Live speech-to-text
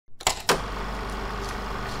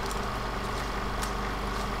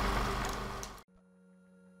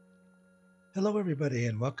Hello, everybody,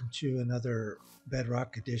 and welcome to another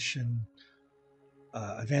Bedrock Edition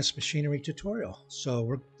advanced machinery tutorial.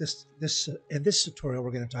 So, in this tutorial,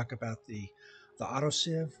 we're going to talk about the auto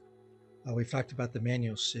sieve. We've talked about the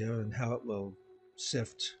manual sieve and how it will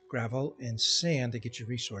sift gravel and sand to get your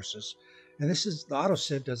resources. And this is the auto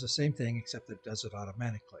sieve does the same thing except it does it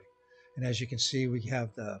automatically. And as you can see, we have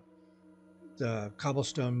the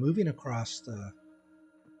cobblestone moving across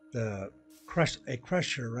the a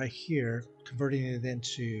crusher right here, converting it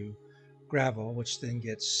into gravel, which then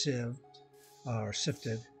gets sieved or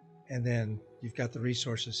sifted, and then you've got the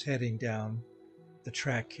resources heading down the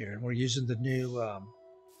track here. And we're using the new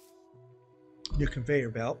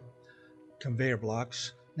conveyor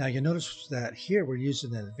blocks. Now you notice that here we're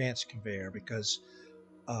using an advanced conveyor because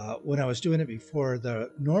when I was doing it before,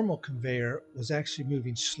 the normal conveyor was actually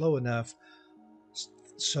moving slow enough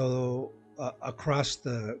so across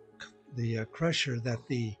the crusher that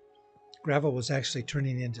the gravel was actually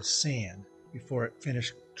turning into sand before it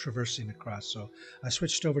finished traversing across. So I uh,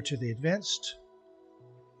 switched over to the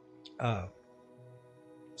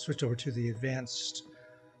advanced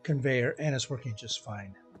conveyor, and it's working just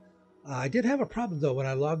fine. I did have a problem though when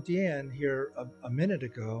I logged in here a minute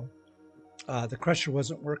ago. The crusher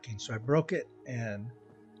wasn't working, so I broke it and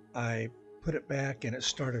I put it back, and it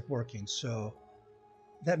started working. So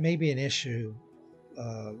that may be an issue,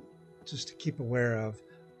 uh, just to keep aware of.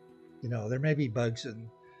 There may be bugs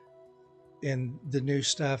in the new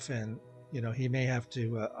stuff, and he may have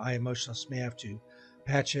to iEmotionless may have to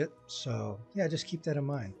patch it. So yeah, just keep that in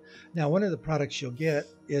mind. Now, one of the products you'll get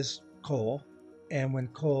is coal, and when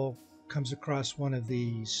coal comes across one of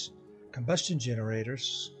these combustion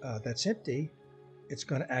generators that's empty, it's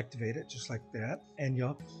going to activate it just like that, and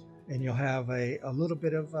you'll have a little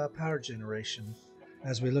bit of power generation.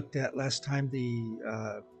 As we looked at last time,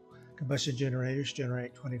 the combustion generators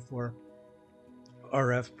generate 24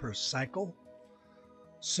 RF per cycle.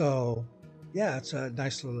 So yeah, it's a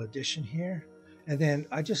nice little addition here. And then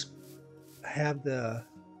I just have the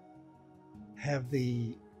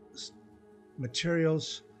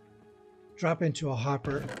materials drop into a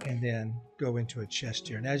hopper and then go into a chest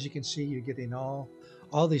here. And as you can see, you're getting all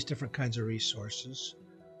these different kinds of resources.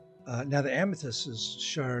 Now the amethyst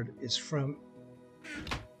shard is from,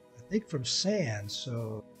 I think, from sand.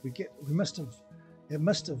 So it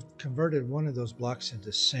must have converted one of those blocks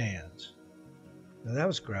into sand. Now that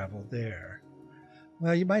was gravel there.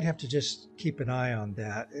 Well, you might have to just keep an eye on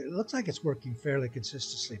that. It looks like it's working fairly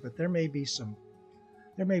consistently, but there may be some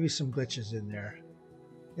glitches in there.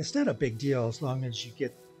 It's not a big deal as long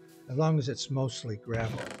as it's mostly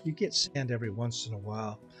gravel. You get sand every once in a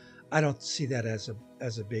while. I don't see that as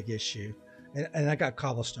a big issue. And I got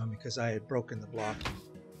cobblestone because I had broken the block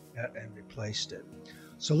and replaced it.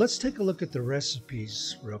 So let's take a look at the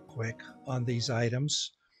recipes real quick on these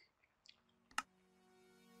items,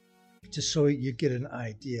 just so you get an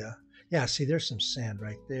idea. Yeah, see, there's some sand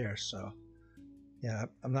right there. So yeah,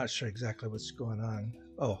 I'm not sure exactly what's going on.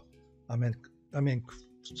 Oh, I'm in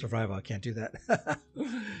survival. I can't do that. I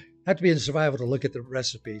have to be in survival to look at the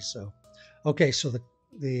recipes. So, okay, so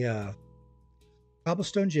the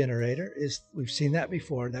cobblestone generator we've seen that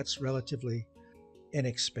before. That's relatively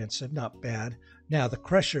inexpensive, not bad. Now the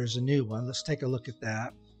crusher is a new one. Let's take a look at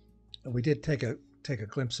that. We did take a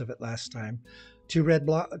glimpse of it last time. Two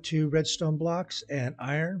redstone blocks and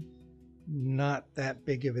iron, not that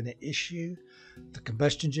big of an issue. The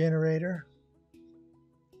combustion generator,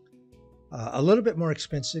 a little bit more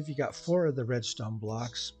expensive. You got 4 of the redstone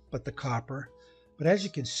blocks, but the copper. But as you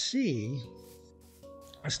can see,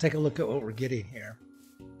 let's take a look at what we're getting here.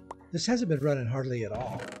 This hasn't been running hardly at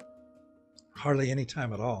all, hardly any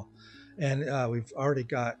time at all. And we've already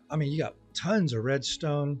got, you got tons of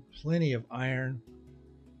redstone, plenty of iron.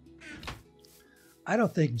 I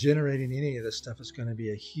don't think generating any of this stuff is going to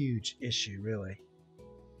be a huge issue, really.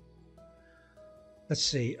 Let's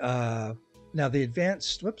see. Now the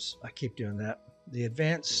advanced, whoops, I keep doing that. The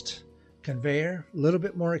advanced conveyor, a little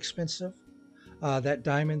bit more expensive. That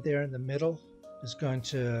diamond there in the middle is going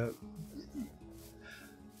to,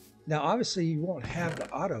 now obviously you won't have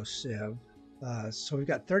the auto sieve. So we've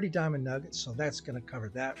got 30 diamond nuggets, so that's going to cover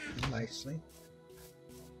that nicely.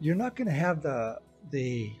 You're not going to have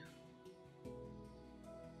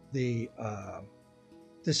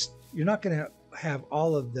you're not going to have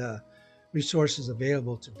all of the resources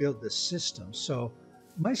available to build this system. So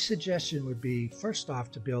my suggestion would be, first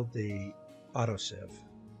off, to build the auto sieve.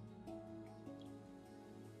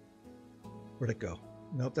 Where'd it go?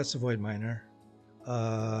 Nope, that's the void miner.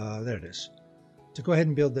 There it is. To go ahead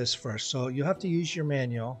and build this first. So you have to use your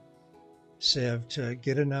manual sieve to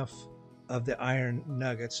get enough of the iron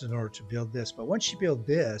nuggets in order to build this. But once you build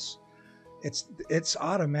this, it's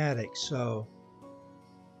automatic. So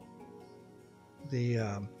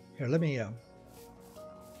the here, let me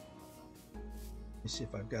see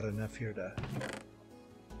if I've got enough here to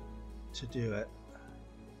do it.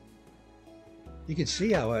 You can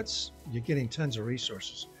see how you're getting tons of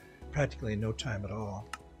resources practically in no time at all.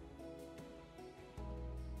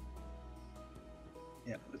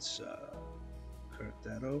 Yeah, let's correct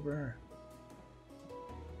that over.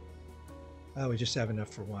 Oh, we just have enough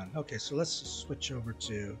for one. Okay, so let's switch over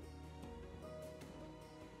to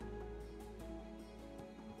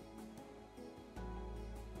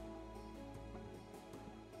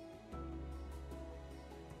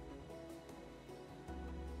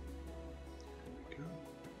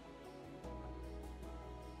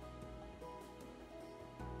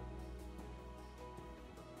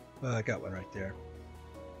well, I got one right there.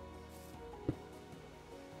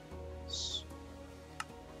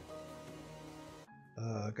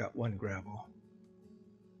 I got one gravel.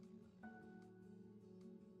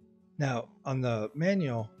 Now, on the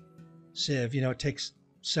manual sieve, you know, it takes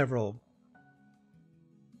several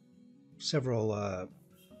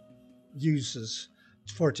uses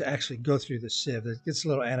for it to actually go through the sieve. It gets a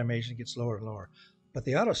little animation, it gets lower and lower. But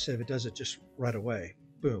the auto sieve, it does it just right away.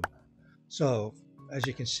 Boom. So as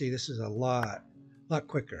you can see, this is a lot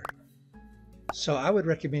quicker. So I would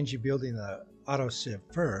recommend you building the auto sieve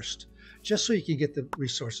first, just so you can get the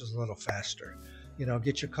resources a little faster. You know,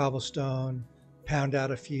 get your cobblestone, pound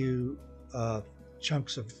out a few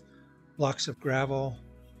chunks of blocks of gravel,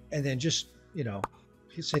 and then just, you know,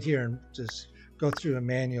 sit here and just go through and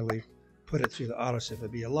manually put it through the auto sieve.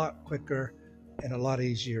 It'd be a lot quicker and a lot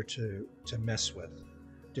easier to mess with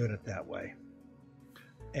doing it that way.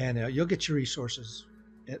 And you'll get your resources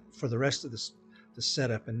for the rest of the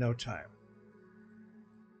setup in no time.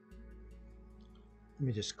 Let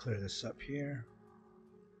me just clear this up here.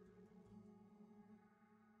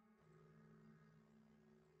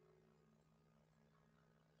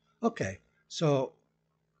 Okay, so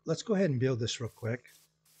let's go ahead and build this real quick.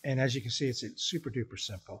 And as you can see, it's super duper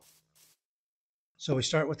simple. So we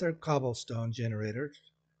start with our cobblestone generator,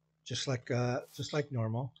 just like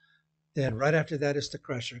normal. Then right after that is the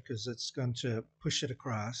crusher, because it's going to push it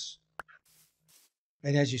across.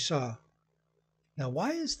 And as you saw, now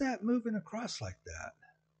why is that moving across like that?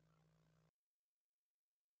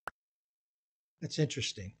 That's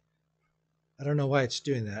interesting. I don't know why it's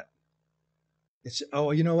doing that.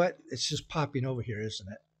 Oh, you know what? It's just popping over here,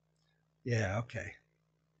 isn't it? Yeah, okay.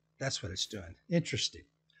 That's what it's doing. Interesting.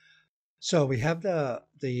 So we have the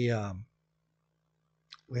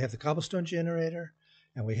cobblestone generator,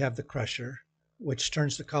 and we have the crusher, which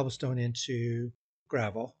turns the cobblestone into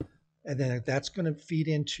gravel, and then that's going to feed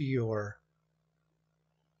into your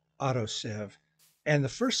auto sieve. And the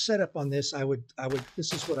first setup on this,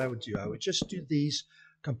 this is what I would do. I would just do these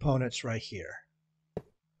components right here.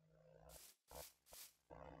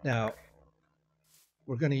 Now,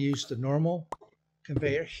 we're going to use the normal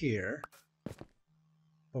conveyor here,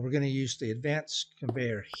 but we're going to use the advanced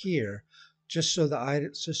conveyor here, just so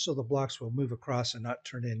the blocks will move across and not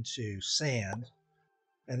turn into sand.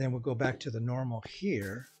 And then we'll go back to the normal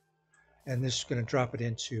here, and this is going to drop it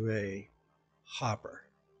into a hopper.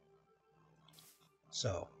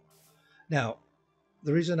 So now,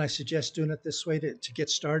 the reason I suggest doing it this way to get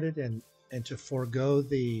started and to forego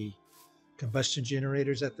the combustion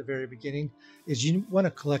generators at the very beginning is you want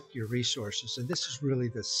to collect your resources, and this is really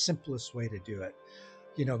the simplest way to do it.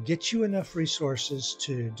 You know, get you enough resources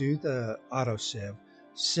to do the auto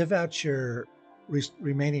sieve out your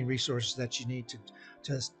remaining resources that you need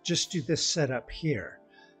to just do this setup here,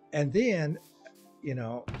 and then, you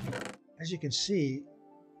know, as you can see,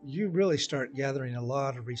 you really start gathering a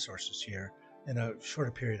lot of resources here in a shorter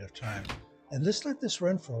period of time. And let's let this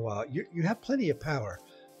run for a while. You have plenty of power.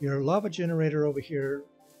 Your lava generator over here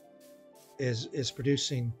is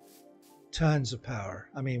producing tons of power.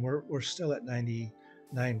 I mean, we're still at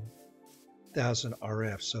 99,000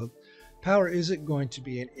 RF, so power isn't going to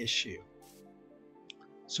be an issue.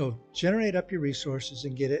 So generate up your resources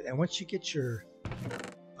and get it. And once you get your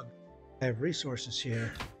resources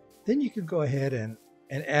here, then you can go ahead and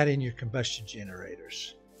add in your combustion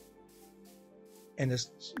generators. And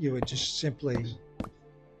you would just simply,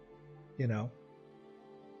 you know,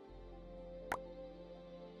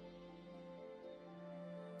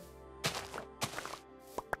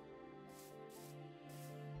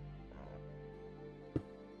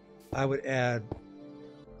 I would add,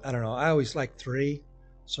 I don't know, I always like 3,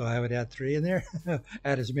 so I would add 3 in there.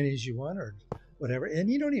 Add as many as you want or whatever. And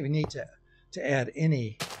you don't even need to add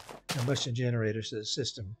any combustion generators to the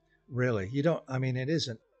system. really. You don't, I mean, it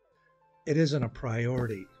isn't a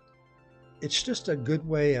priority. It's just a good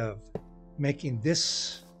way of making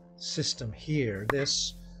this system here,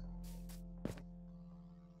 this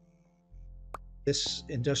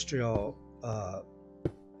industrial,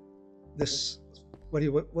 this, what do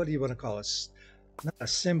you want to call it? Not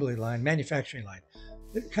assembly line, manufacturing line.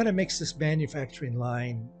 It kind of makes this manufacturing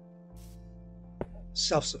line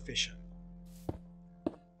self-sufficient.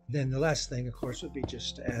 Then the last thing, of course, would be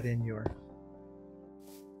just to add in your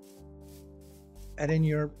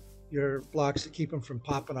blocks to keep them from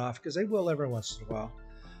popping off, because they will every once in a while.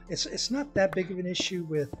 It's not that big of an issue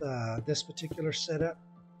with this particular setup,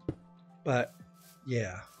 but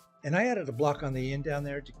yeah. And I added a block on the end down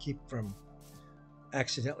there to keep from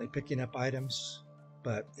accidentally picking up items,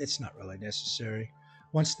 but it's not really necessary.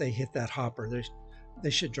 Once they hit that hopper, they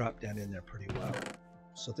should drop down in there pretty well.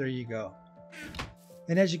 So there you go.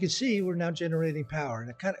 And as you can see, we're now generating power,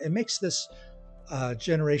 and it makes this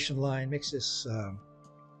generation line, makes this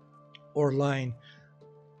ore line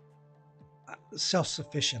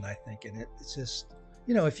self-sufficient, I think. And it's just,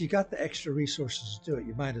 if you got the extra resources to do it,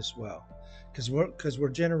 you might as well, because we're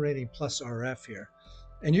generating plus RF here,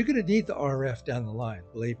 and you're going to need the RF down the line,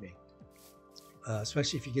 believe me,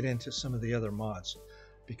 especially if you get into some of the other mods,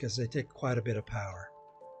 because they take quite a bit of power.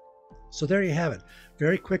 So there you have it.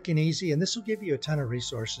 Very quick and easy, and this will give you a ton of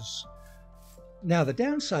resources. Now the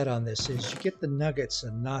downside on this is you get the nuggets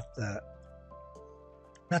and not the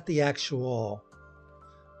actual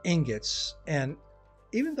ingots. And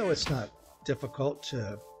even though it's not difficult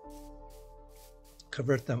to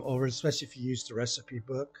convert them over, especially if you use the recipe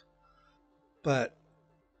book, but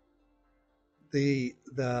the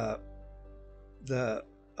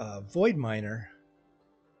void miner,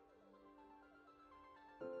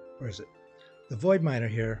 where is it? The void miner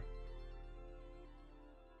here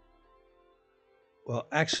will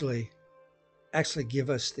actually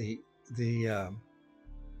give us the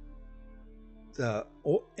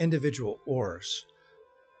individual ores,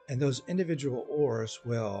 and those individual ores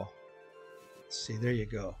will see. There you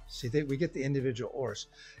go. See, we get the individual ores,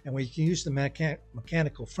 and we can use the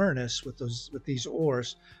mechanical furnace with these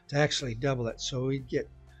ores to actually double it. So we get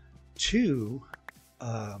two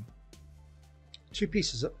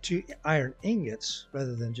iron ingots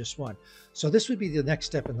rather than just one. So this would be the next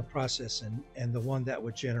step in the process, and the one that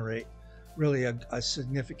would generate really a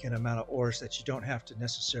significant amount of ores that you don't have to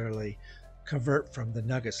necessarily convert from the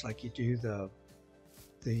nuggets like you do the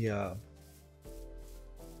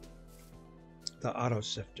auto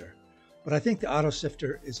sifter. But I think the auto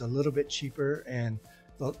sifter is a little bit cheaper and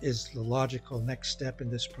is the logical next step in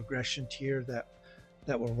this progression tier that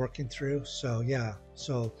we're working through. So yeah,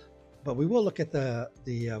 but we will look at the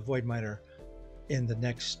void miner in the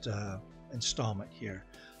next installment here.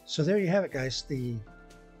 So there you have it, guys. The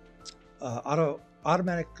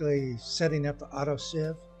automatically setting up the auto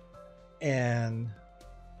sieve and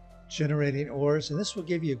generating ores, and this will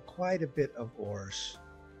give you quite a bit of ores.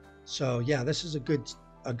 So yeah, this is a good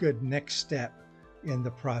next step in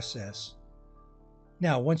the process.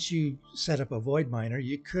 Now, once you set up a void miner,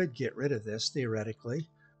 you could get rid of this theoretically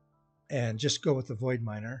and just go with the void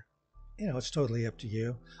miner. It's totally up to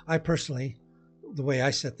you. I personally, the way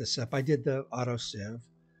I set this up, I did the auto sieve,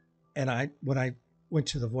 and when I went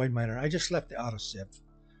to the void miner, I just left the auto sieve.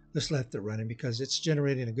 Just left it running because it's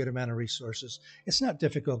generating a good amount of resources. It's not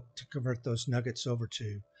difficult to convert those nuggets over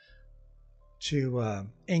to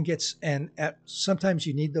ingots, and sometimes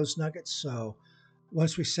you need those nuggets. So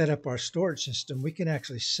once we set up our storage system, we can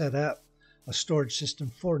actually set up a storage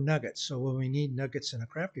system for nuggets. So when we need nuggets in a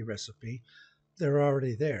crafting recipe, they're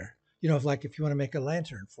already there. If you want to make a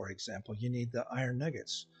lantern, for example, you need the iron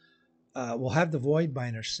nuggets. We'll have the void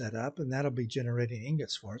miner set up, and that'll be generating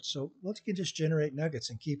ingots for it. So we can just generate nuggets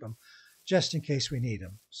and keep them just in case we need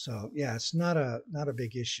them. So yeah, it's not a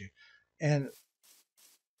big issue. And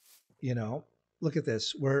look at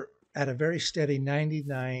this. We're at a very steady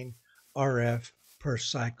 99 RF per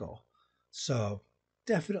cycle. So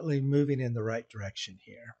definitely moving in the right direction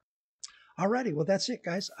here. Alrighty, well, that's it,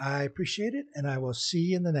 guys. I appreciate it, and I will see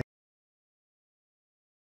you in the next